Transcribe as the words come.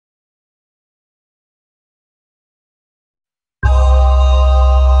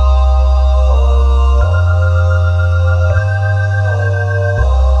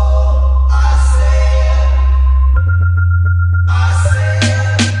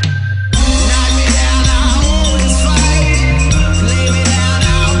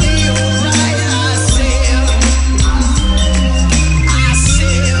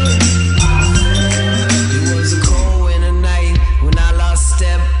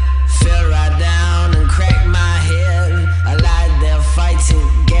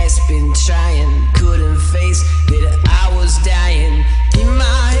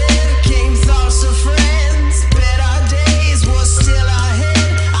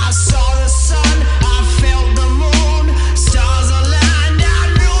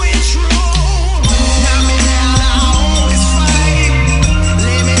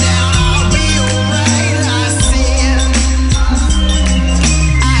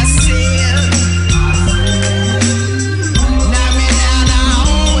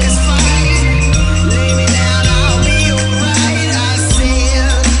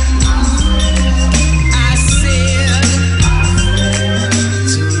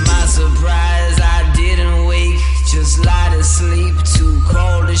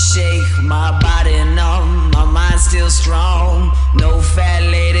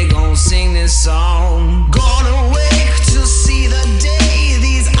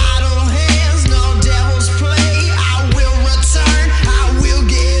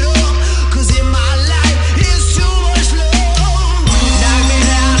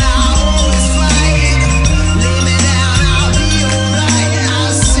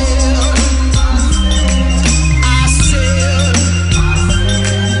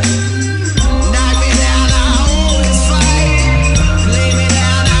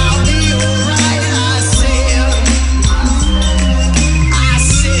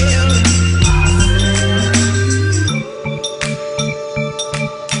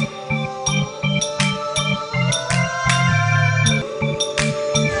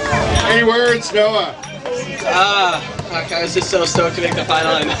Coach Noah. Fuck, I was just so stoked to make the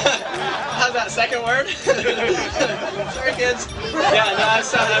final. And how's that second word? Sorry, kids. Yeah, no, I'm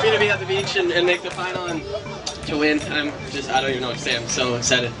so happy to be at the beach and make the final and to win. I don't even know what to say. I'm so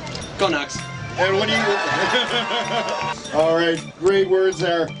excited. Go Knox. And what do you... All right, great words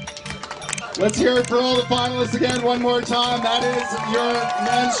there. Let's hear it for all the finalists again one more time. That is your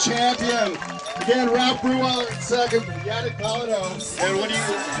men's champion. Again, Ralph Brewer second, Yannick Palado. And what do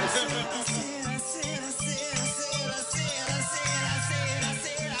you...